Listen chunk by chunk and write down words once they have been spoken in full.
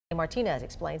Martinez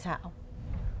explains how.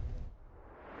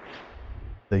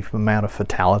 The amount of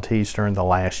fatalities during the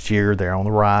last year, they're on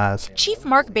the rise. Chief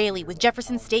Mark Bailey with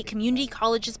Jefferson State Community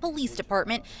College's police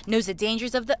department knows the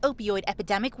dangers of the opioid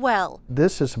epidemic well.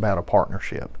 This is about a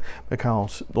partnership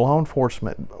because law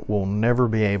enforcement will never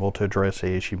be able to address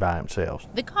the issue by themselves.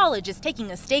 The college is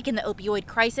taking a stake in the opioid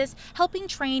crisis, helping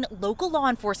train local law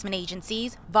enforcement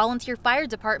agencies, volunteer fire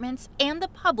departments, and the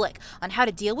public on how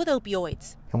to deal with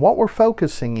opioids. And what we're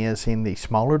focusing is in the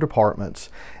smaller departments,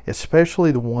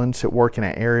 especially the ones that work in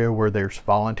an area where there's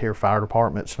volunteer fire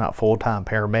departments, not full-time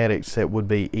paramedics that would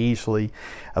be easily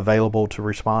available to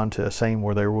respond to a scene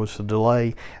where there was a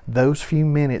delay. Those few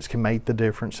minutes can make the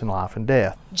difference in life and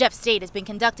death. Jeff State has been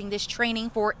conducting this training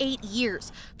for 8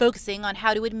 years, focusing on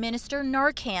how to administer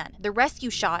Narcan, the rescue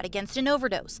shot against an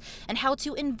overdose, and how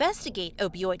to investigate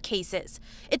opioid cases.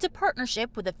 It's a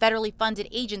partnership with the federally funded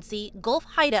agency Gulf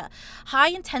HIDA,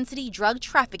 high-intensity drug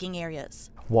trafficking areas.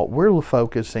 What we're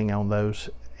focusing on those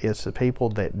is the people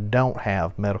that don't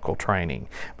have medical training,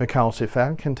 because if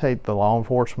I can take the law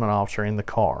enforcement officer in the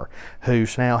car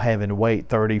who's now having to wait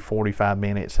 30, 45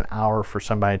 minutes, an hour for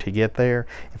somebody to get there,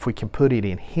 if we can put it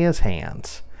in his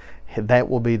hands, that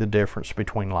will be the difference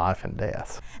between life and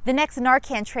death. The next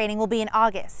Narcan training will be in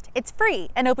August. It's free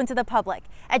and open to the public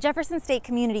at Jefferson State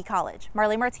Community College.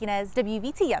 Martinez,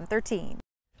 WVTM 13.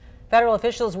 Federal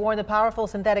officials warn the powerful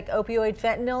synthetic opioid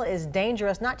fentanyl is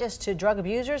dangerous not just to drug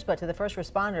abusers, but to the first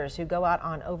responders who go out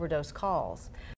on overdose calls.